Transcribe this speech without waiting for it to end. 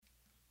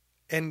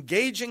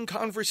Engaging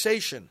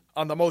conversation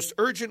on the most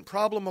urgent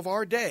problem of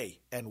our day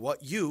and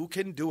what you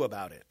can do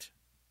about it.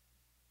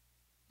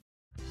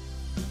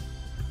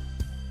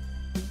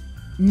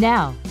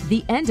 Now,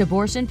 the End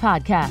Abortion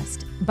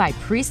Podcast by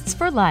Priests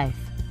for Life.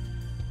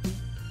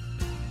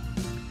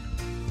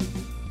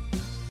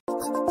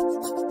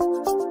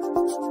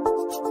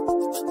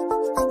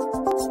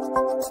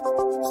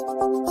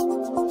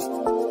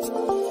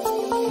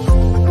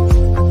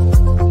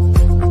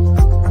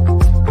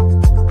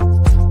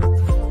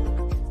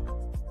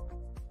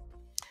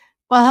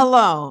 Well,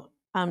 hello.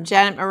 I'm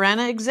Janet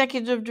Morena,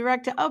 Executive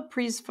Director of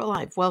Priests for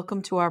Life.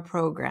 Welcome to our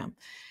program.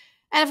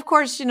 And of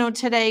course, you know,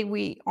 today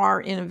we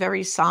are in a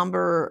very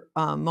somber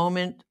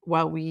moment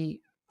while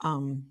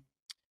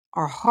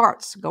our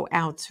hearts go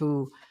out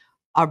to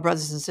our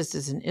brothers and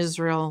sisters in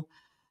Israel,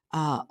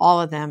 all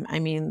of them. I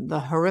mean, the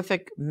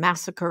horrific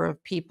massacre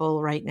of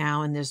people right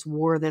now in this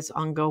war that's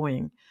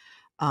ongoing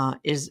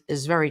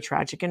is very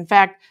tragic. In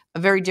fact, a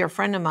very dear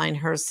friend of mine,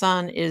 her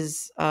son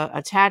is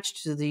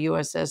attached to the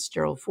USS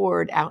Gerald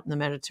Ford out in the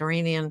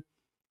Mediterranean.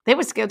 They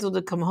were scheduled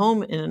to come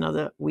home in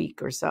another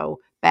week or so,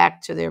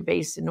 back to their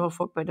base in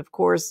Norfolk, but of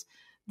course,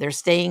 they're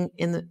staying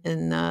in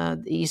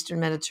the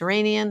Eastern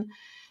Mediterranean,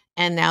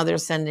 and now they're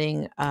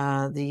sending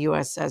the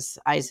USS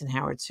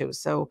Eisenhower too.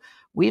 So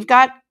we've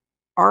got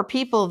our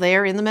people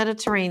there in the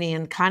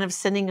Mediterranean, kind of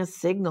sending a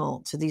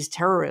signal to these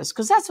terrorists,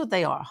 because that's what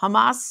they are.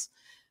 Hamas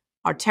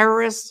are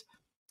terrorists.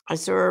 I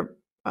saw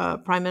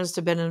Prime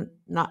Minister Benjamin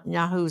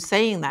Netanyahu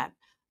saying that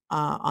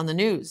on the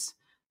news.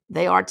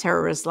 They are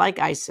terrorists like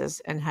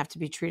ISIS and have to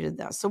be treated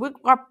thus. So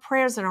our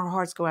prayers and our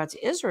hearts go out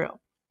to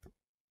Israel.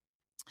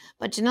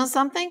 But you know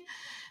something?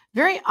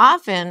 Very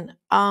often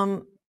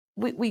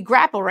we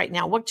grapple right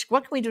now. What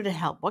can we do to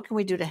help? What can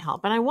we do to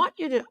help? And I want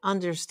you to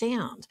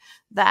understand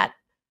that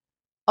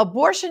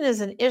abortion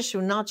is an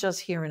issue not just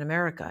here in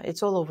America.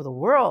 It's all over the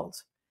world.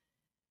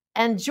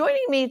 And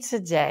joining me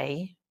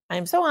today,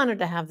 I'm so honored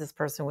to have this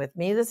person with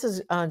me. This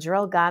is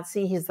Jarrell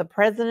Gotze. He's the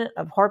president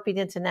of Heartbeat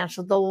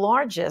International, the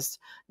largest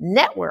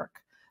network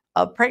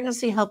of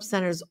pregnancy help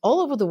centers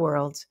all over the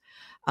world.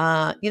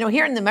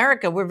 Here in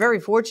America, we're very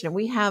fortunate.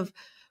 We have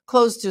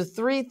close to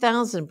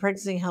 3,000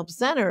 pregnancy help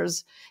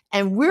centers,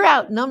 and we're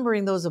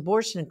outnumbering those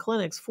abortion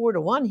clinics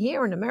 4-1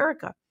 here in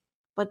America.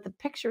 But the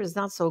picture is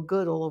not so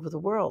good all over the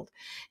world.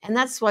 And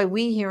that's why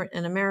we here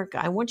in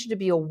America, I want you to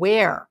be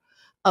aware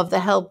of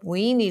the help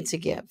we need to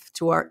give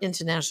to our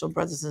international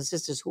brothers and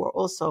sisters who are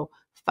also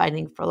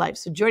fighting for life.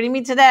 So joining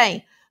me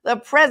today, the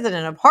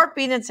president of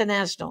Heartbeat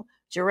International,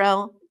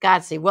 Jarrell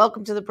Gotze.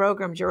 Welcome to the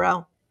program,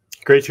 Jarrell.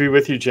 Great to be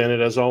with you,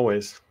 Janet, as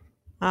always.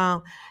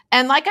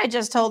 And like I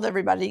just told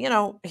everybody, you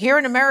know, here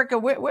in America,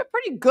 we're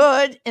pretty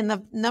good in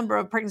the number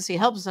of pregnancy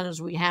help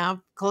centers we have.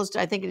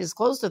 I think it is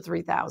close to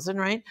 3,000,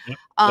 right? Yep,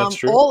 that's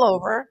true. All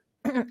over.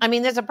 I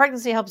mean, there's a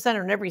pregnancy help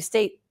center in every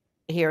state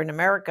here in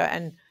America,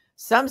 and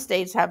some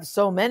states have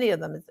so many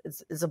of them.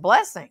 It's a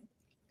blessing.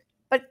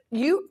 But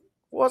you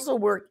also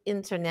work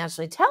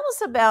internationally. Tell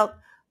us about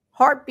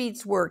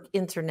Heartbeat's work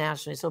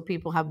internationally so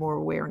people have more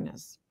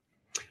awareness.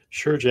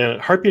 Sure,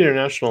 Janet. Heartbeat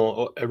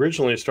International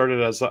originally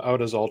started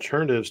out as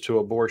alternatives to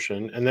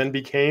abortion and then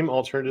became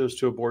Alternatives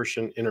to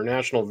Abortion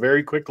International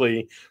very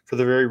quickly for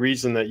the very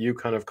reason that you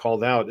kind of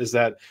called out, is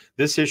that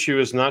this issue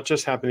is not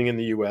just happening in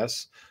the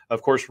U.S.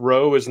 Of course,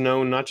 Roe is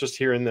known not just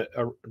here in the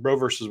Roe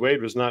versus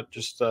Wade was not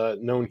just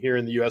known here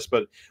in the U.S.,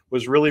 but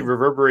was really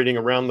reverberating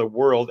around the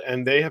world.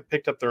 And they have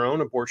picked up their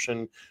own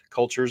abortion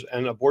cultures,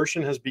 and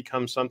abortion has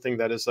become something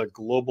that is a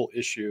global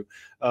issue.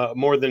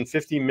 More than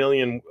 50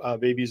 million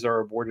babies are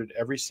aborted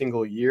every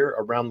single year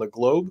around the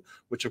globe,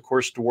 which of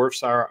course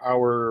dwarfs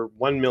our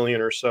 1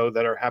 million or so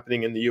that are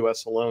happening in the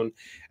U.S. alone.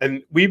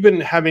 And we've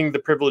been having the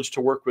privilege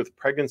to work with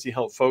pregnancy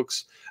help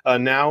folks.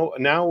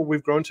 Now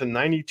we've grown to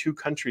 92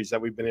 countries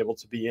that we've been able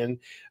to be in.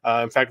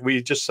 In fact,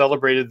 we just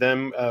celebrated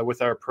them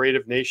with our Parade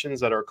of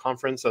Nations at our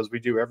conference, as we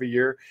do every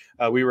year.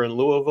 We were in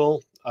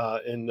Louisville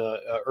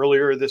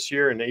earlier this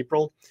year in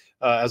April.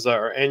 As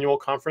our annual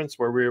conference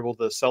where we were able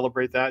to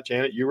celebrate that.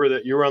 Janet, you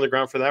were on the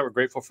ground for that. We're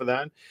grateful for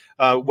that.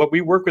 What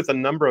we work with a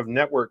number of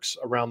networks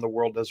around the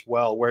world as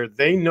well, where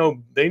they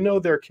know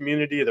their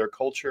community, their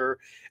culture,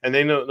 and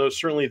they know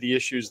certainly the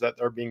issues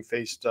that are being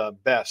faced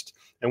best.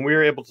 And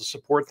we're able to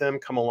support them,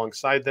 come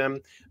alongside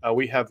them.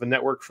 We have the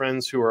network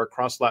friends who are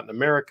across Latin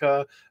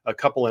America, a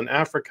couple in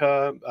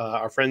Africa,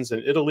 our friends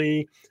in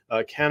Italy,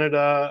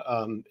 Canada,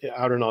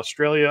 out in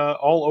Australia,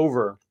 all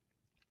over.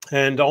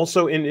 And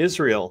also in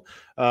Israel,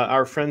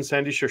 our friend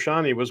Sandy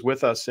Shoshani was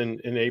with us in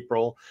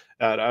April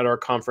at our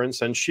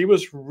conference, and she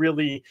was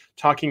really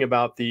talking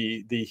about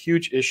the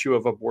huge issue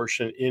of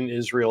abortion in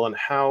Israel and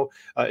how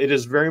it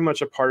is very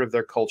much a part of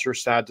their culture,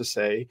 sad to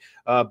say.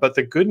 But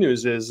the good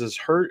news is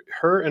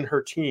her and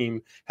her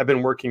team have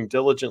been working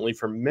diligently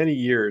for many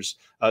years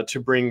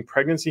to bring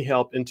pregnancy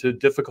help into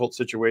difficult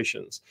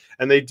situations.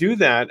 And they do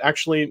that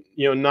actually,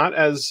 not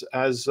as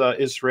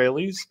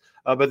Israelis,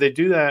 but they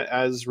do that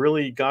as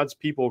really God's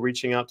people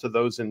reaching out to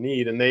those in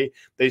need. And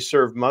they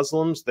serve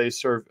Muslims, they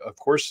serve, of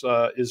course,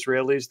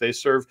 Israelis, they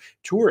serve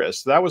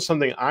tourists. That was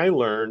something I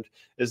learned,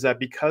 is that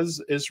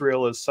because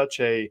Israel is such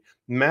a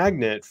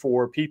magnet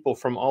for people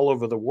from all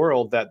over the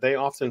world, that they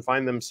often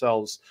find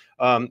themselves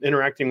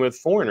interacting with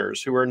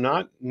foreigners who are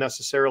not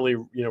necessarily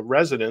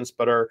residents,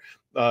 but are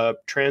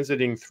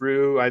transiting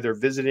through, either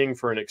visiting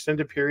for an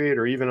extended period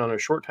or even on a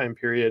short time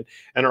period,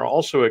 and are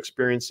also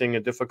experiencing a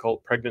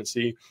difficult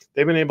pregnancy.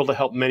 They've been able to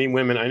help many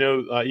women. I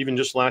know even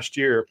just last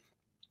year,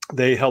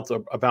 they helped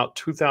about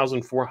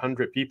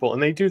 2,400 people,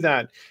 and they do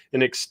that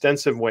in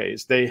extensive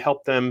ways. They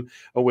help them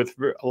with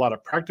a lot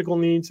of practical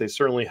needs. They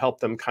certainly help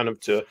them kind of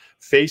to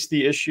face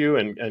the issue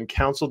and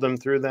counsel them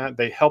through that.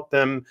 They help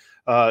them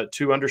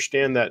to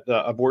understand that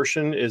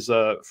abortion is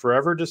a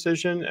forever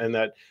decision, and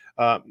that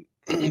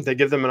they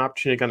give them an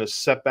opportunity to kind of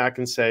step back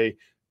and say,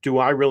 do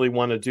I really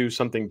want to do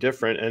something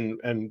different?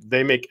 And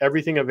they make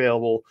everything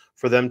available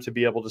for them to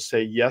be able to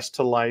say yes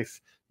to life,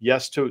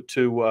 yes to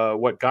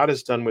what God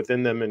has done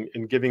within them,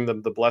 and giving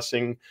them the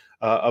blessing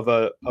of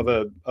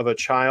a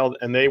child.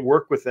 And they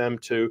work with them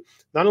to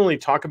not only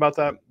talk about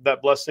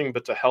that blessing,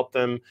 but to help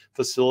them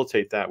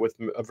facilitate that with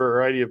a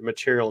variety of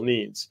material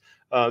needs.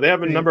 They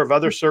have a number of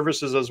other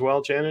services as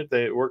well, Janet.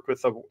 They work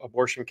with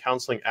abortion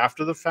counseling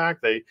after the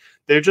fact.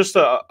 They're just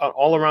an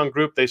all-around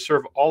group. They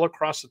serve all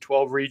across the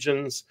 12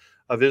 regions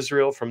of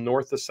Israel, from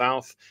north to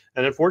south.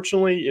 And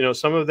unfortunately,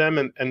 some of them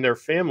and their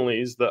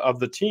families of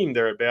the team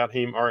there at Beit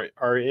Hahim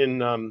are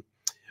in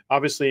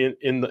obviously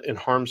in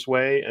harm's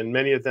way, and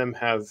many of them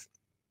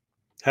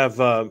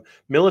have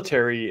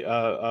military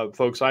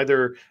folks,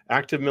 either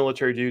active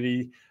military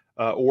duty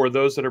or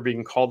those that are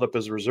being called up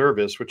as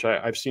reservists, which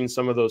I've seen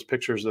some of those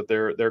pictures that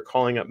they're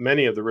calling up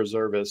many of the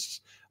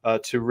reservists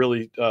to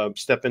really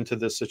step into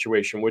this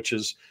situation, which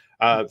is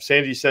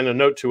Sandy sent a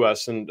note to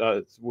us, and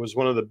was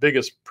one of the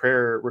biggest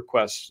prayer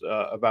requests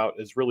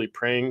is really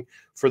praying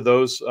for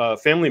those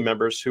family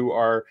members who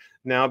are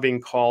now being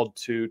called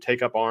to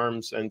take up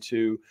arms and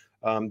to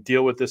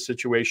deal with this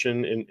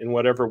situation in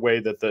whatever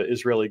way that the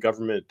Israeli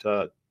government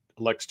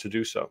elects to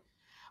do so.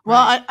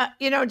 Well,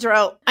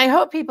 Darrell, I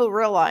hope people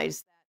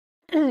realize that,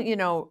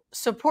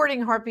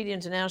 supporting Heartbeat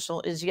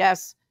International is,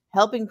 yes,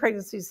 helping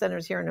pregnancy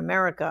centers here in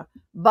America,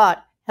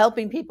 but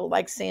helping people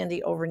like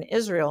Sandy over in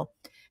Israel.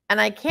 And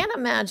I can't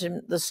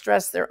imagine the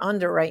stress they're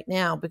under right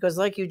now, because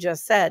like you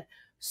just said,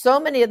 so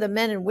many of the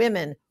men and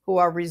women who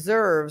are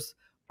reserves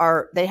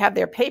they have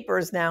their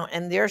papers now,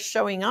 and they're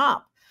showing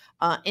up.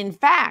 In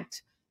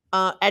fact,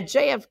 at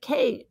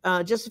JFK,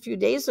 just a few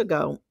days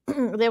ago,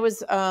 there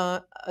was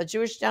a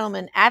Jewish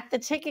gentleman at the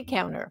ticket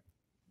counter,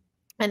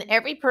 and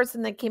every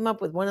person that came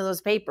up with one of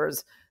those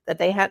papers that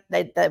they had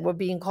that were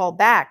being called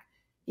back,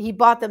 he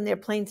bought them their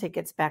plane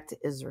tickets back to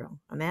Israel.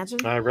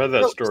 Imagine. I read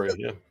that story.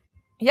 Yeah.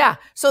 Yeah.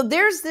 So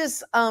there's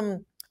this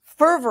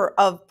fervor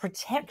of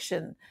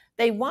protection.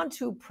 They want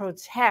to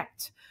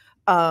protect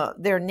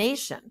their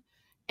nation.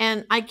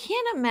 And I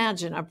can't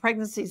imagine a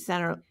pregnancy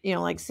center,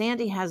 like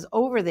Sandy has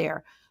over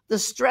there, the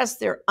stress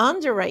they're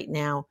under right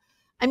now.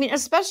 I mean,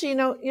 especially,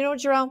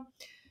 Jarrell,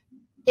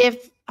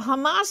 if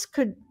Hamas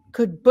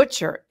could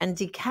butcher and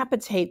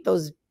decapitate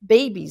those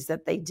babies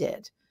that they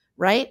did,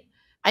 right?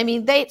 I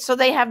mean, they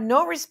have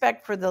no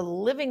respect for the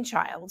living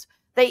child.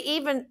 They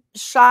even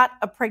shot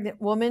a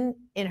pregnant woman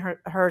in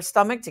her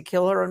stomach to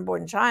kill her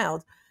unborn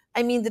child.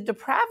 I mean, the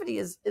depravity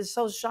is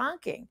so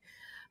shocking.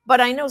 But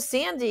I know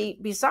Sandy,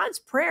 besides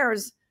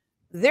prayers,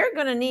 they're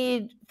going to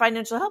need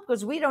financial help,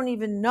 because we don't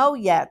even know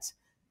yet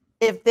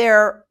if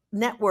their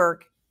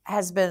network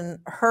has been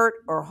hurt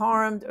or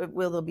harmed, or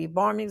will there be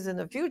bombings in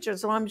the future.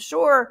 So I'm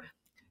sure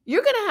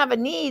you're going to have a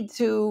need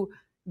to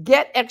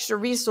get extra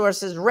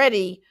resources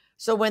ready,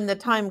 so when the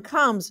time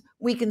comes,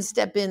 we can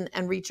step in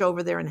and reach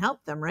over there and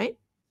help them, right?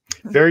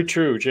 Very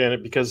true,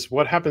 Janet, because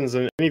what happens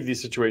in any of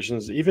these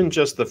situations, even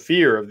just the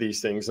fear of these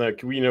things,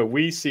 like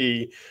we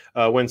see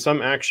when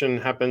some action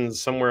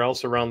happens somewhere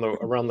else around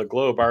the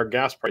globe, our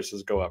gas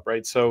prices go up,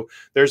 right? So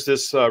there's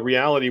this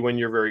reality when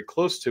you're very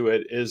close to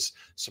it, is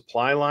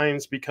supply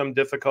lines become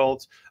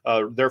difficult,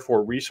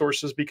 therefore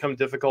resources become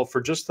difficult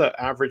for just the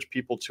average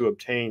people to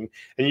obtain.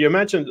 And you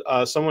imagine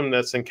someone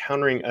that's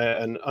encountering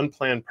an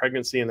unplanned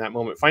pregnancy in that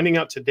moment, finding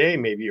out today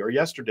maybe or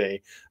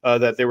yesterday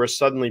that they were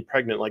suddenly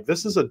pregnant. Like,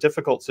 this is a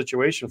difficult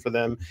situation for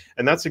them,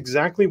 and that's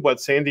exactly what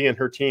Sandy and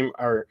her team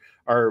are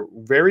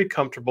very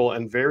comfortable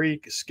and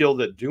very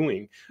skilled at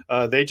doing.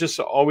 They just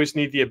always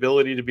need the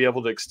ability to be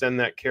able to extend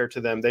that care to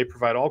them. They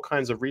provide all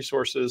kinds of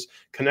resources,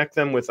 connect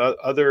them with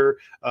other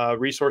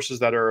resources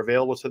that are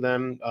available to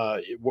them,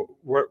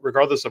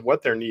 regardless of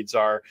what their needs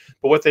are.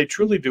 But what they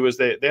truly do is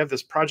they have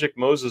this Project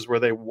Moses, where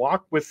they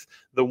walk with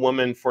the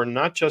woman for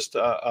not just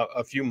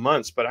a few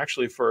months, but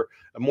actually for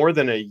more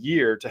than a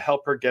year, to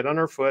help her get on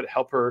her foot,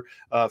 help her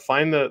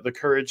find the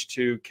courage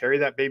to carry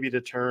that baby to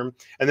term,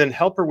 and then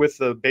help her with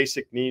the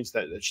basic needs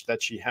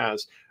that she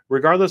has.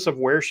 regardless of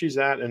where she's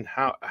at and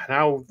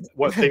how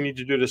what they need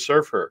to do to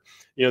serve her.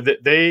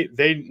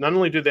 They not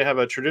only do they have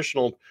a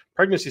traditional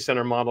pregnancy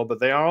center model, but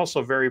they are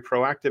also very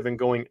proactive in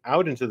going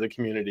out into the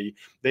community.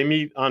 They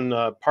meet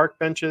on park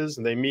benches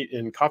and they meet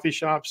in coffee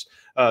shops.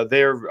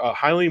 They're a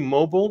highly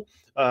mobile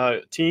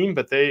team,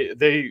 but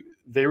they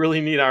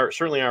really need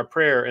certainly our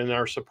prayer and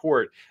our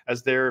support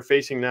as they're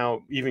facing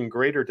now even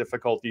greater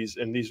difficulties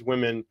in these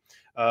women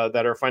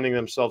that are finding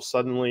themselves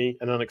suddenly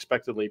and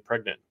unexpectedly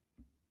pregnant.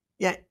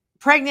 Yeah,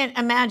 pregnant.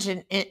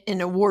 Imagine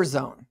in a war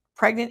zone.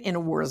 Pregnant in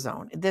a war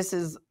zone. This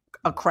is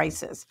a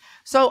crisis.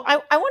 So I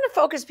want to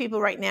focus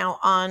people right now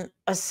on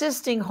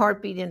assisting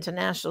Heartbeat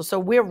International. So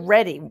we're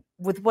ready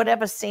with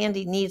whatever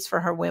Sandy needs for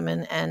her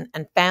women and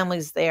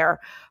families there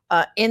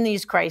in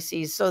these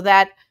crises, so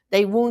that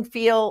they won't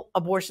feel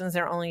abortion's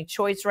their only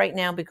choice right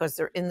now, because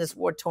they're in this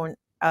war-torn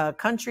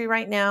country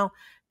right now,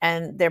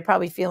 and they're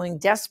probably feeling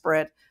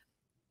desperate.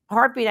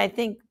 Heartbeat, I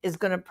think, is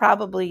going to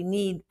probably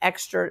need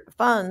extra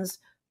funds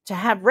to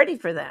have ready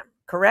for them,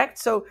 correct?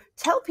 So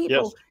tell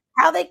people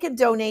how they can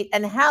donate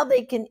and how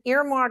they can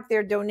earmark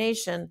their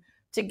donation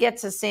to get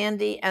to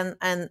Sandy and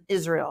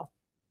Israel.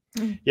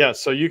 Yeah,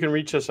 so you can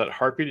reach us at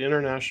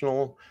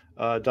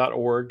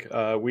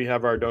heartbeatinternational.org. We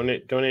have our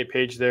donate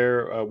page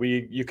there.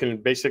 You can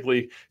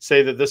basically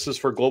say that this is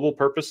for global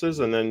purposes,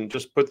 and then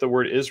just put the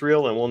word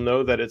Israel, and we'll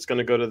know that it's going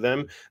to go to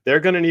them.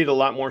 They're going to need a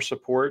lot more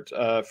support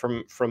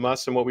from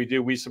us and what we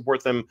do. We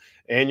support them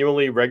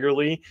annually,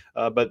 regularly,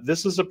 but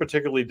this is a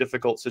particularly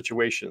difficult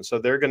situation. So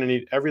they're going to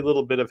need every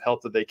little bit of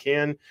help that they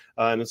can,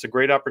 and it's a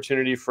great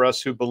opportunity for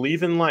us who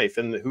believe in life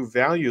and who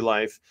value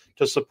life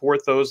to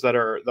support those that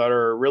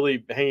are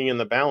really hanging in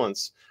the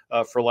balance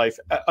for life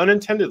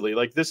unintendedly.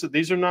 Like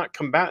these are not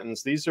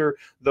combatants. These are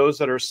those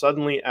that are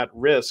suddenly at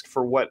risk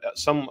for what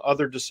some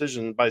other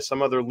decision by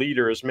some other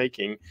leader is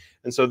making.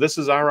 And so this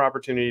is our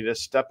opportunity to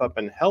step up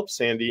and help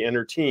Sandy and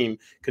her team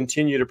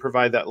continue to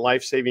provide that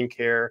life-saving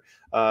care,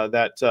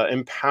 that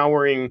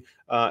empowering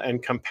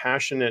and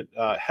compassionate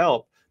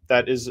help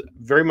that is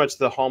very much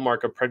the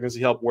hallmark of pregnancy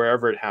help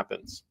wherever it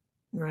happens.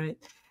 Right.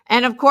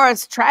 And of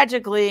course,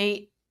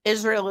 tragically,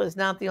 Israel is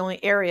not the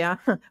only area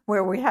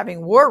where we're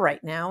having war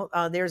right now.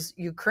 There's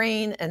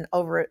Ukraine, and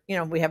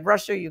we have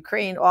Russia,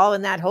 Ukraine, all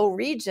in that whole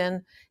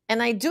region.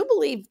 And I do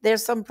believe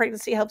there's some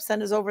pregnancy help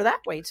centers over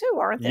that way too,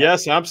 aren't there?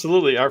 Yes,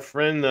 absolutely. Our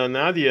friend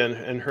Nadia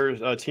and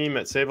her team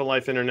at Save a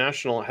Life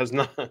International has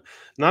not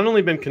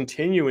only been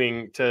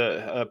continuing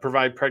to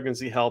provide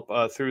pregnancy help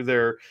through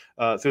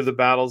the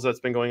battles that's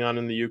been going on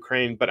in the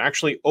Ukraine, but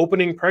actually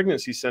opening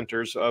pregnancy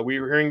centers. We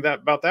were hearing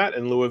about that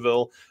in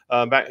Louisville.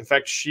 In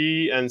fact,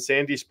 she and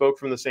Sandy spoke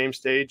from the same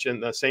stage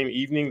and the same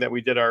evening that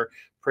we did our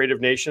Parade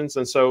of Nations.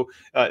 And so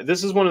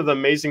this is one of the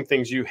amazing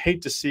things you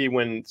hate to see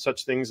when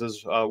such things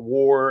as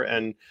war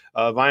and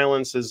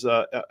violence is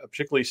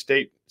particularly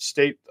state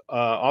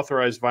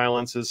authorized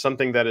violence is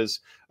something that is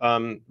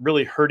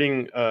really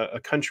hurting a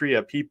country,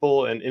 a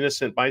people, and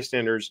innocent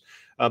bystanders.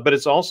 But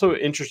it's also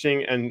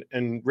interesting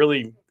and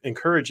really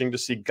encouraging to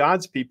see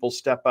God's people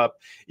step up,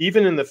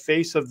 even in the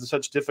face of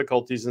such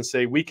difficulties, and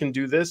say, we can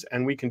do this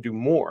and we can do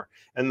more.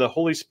 And the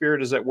Holy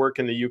Spirit is at work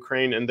in the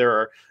Ukraine, and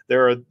there are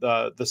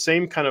the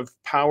same kind of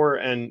power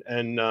and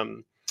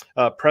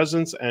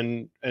presence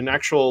and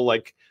actual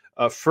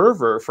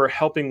fervor for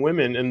helping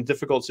women in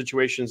difficult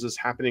situations is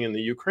happening in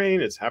the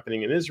Ukraine. It's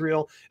happening in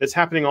Israel. It's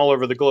happening all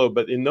over the globe.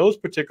 But in those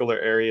particular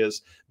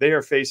areas, they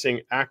are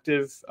facing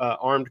active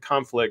armed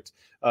conflict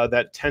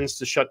that tends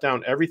to shut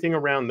down everything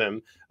around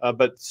them.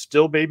 But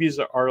still, babies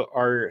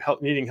are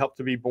needing help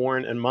to be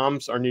born, and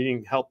moms are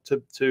needing help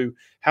to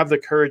have the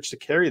courage to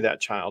carry that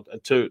child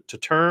to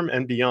term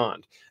and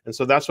beyond. And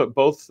so that's what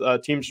both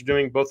teams are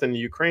doing, both in the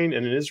Ukraine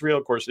and in Israel.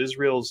 Of course,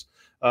 Israel's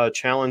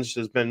challenge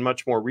has been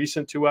much more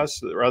recent to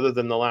us rather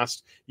than the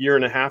last year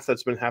and a half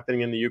that's been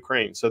happening in the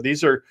Ukraine. So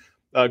these are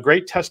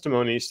great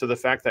testimonies to the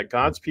fact that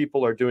God's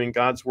people are doing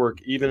God's work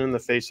even in the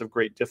face of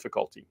great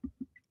difficulty.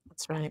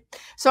 That's right.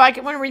 So I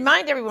want to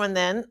remind everyone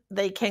then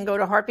they can go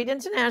to Heartbeat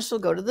International,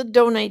 go to the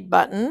donate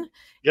button,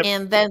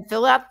 and then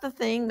fill out the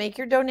thing, make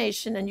your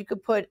donation, and you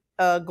could put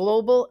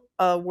global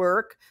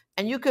work,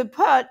 and you could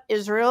put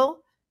Israel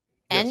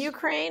and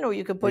Ukraine, or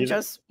you could put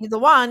just either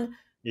one.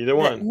 Either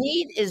one. The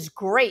need is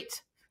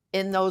great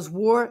in those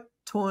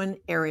war-torn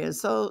areas.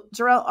 So,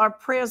 Jarrell, our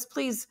prayers,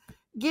 please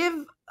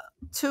give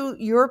to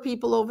your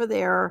people over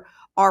there.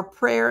 Our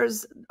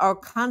prayers are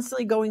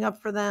constantly going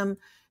up for them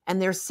and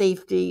their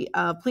safety.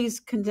 Please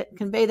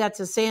convey that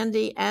to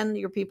Sandy and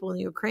your people in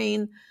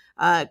Ukraine,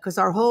 because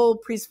our whole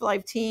Priests for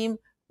Life team,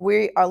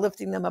 we are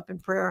lifting them up in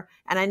prayer.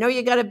 And I know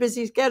you got a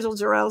busy schedule,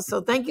 Jarrell,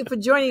 so thank you for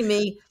joining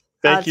me.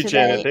 Thank you,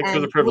 today. Janet. Thanks for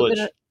the privilege.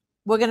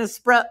 We're going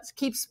to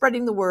keep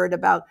spreading the word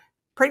about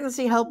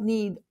pregnancy help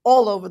need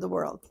all over the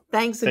world.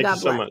 Thanks, and God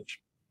bless. Thank you so much.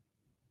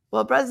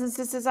 Well, brothers and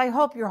sisters, I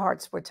hope your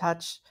hearts were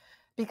touched,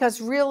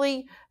 because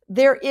really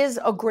there is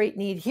a great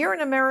need here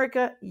in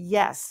America.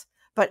 Yes.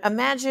 But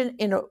imagine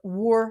in a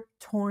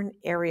war-torn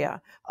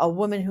area, a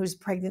woman who's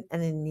pregnant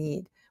and in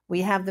need.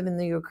 We have them in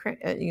the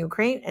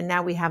Ukraine, and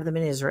now we have them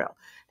in Israel.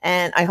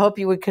 And I hope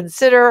you would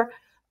consider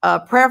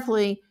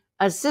prayerfully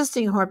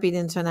assisting Heartbeat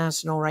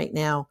International right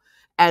now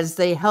as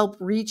they help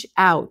reach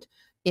out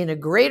in a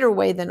greater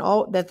way than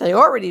all that they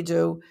already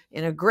do,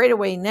 in a greater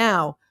way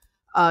now,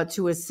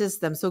 to assist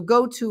them. So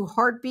go to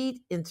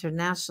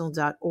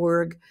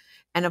heartbeatinternational.org.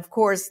 And of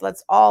course,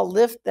 let's all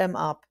lift them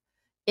up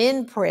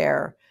in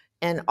prayer.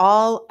 And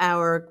all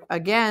our,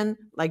 again,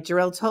 like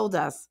Jarrell told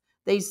us,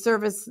 they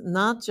service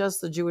not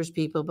just the Jewish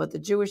people, but the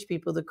Jewish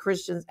people, the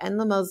Christians, and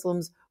the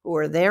Muslims who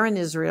are there in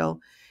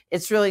Israel.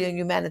 It's really a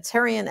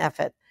humanitarian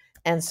effort.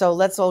 And so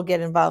let's all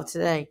get involved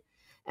today.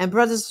 And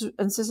brothers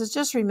and sisters,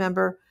 just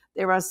remember,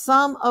 there are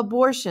some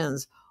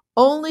abortions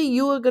only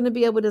you are going to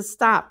be able to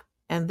stop,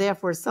 and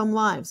therefore some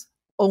lives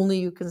only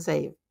you can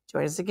save.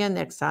 Join us again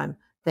next time.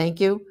 Thank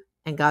you,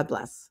 and God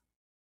bless.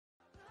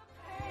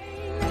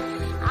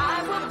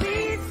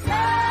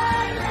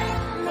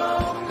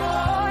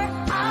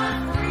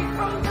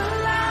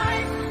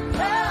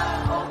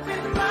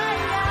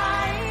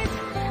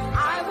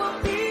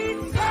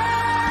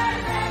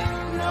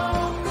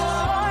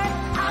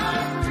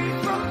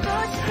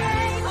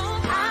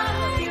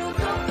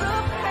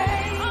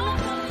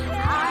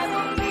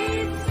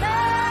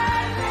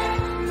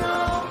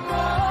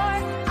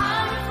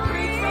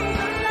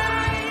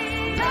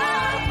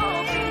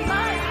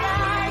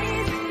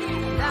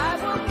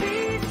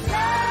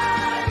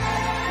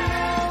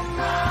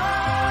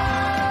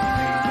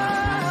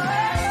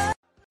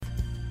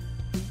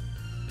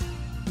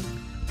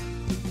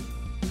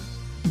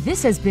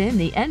 This has been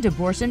the End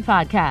Abortion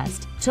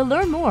Podcast. To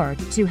learn more,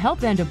 to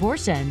help end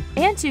abortion,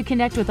 and to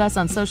connect with us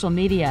on social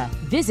media,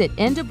 visit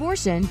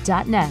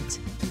endabortion.net.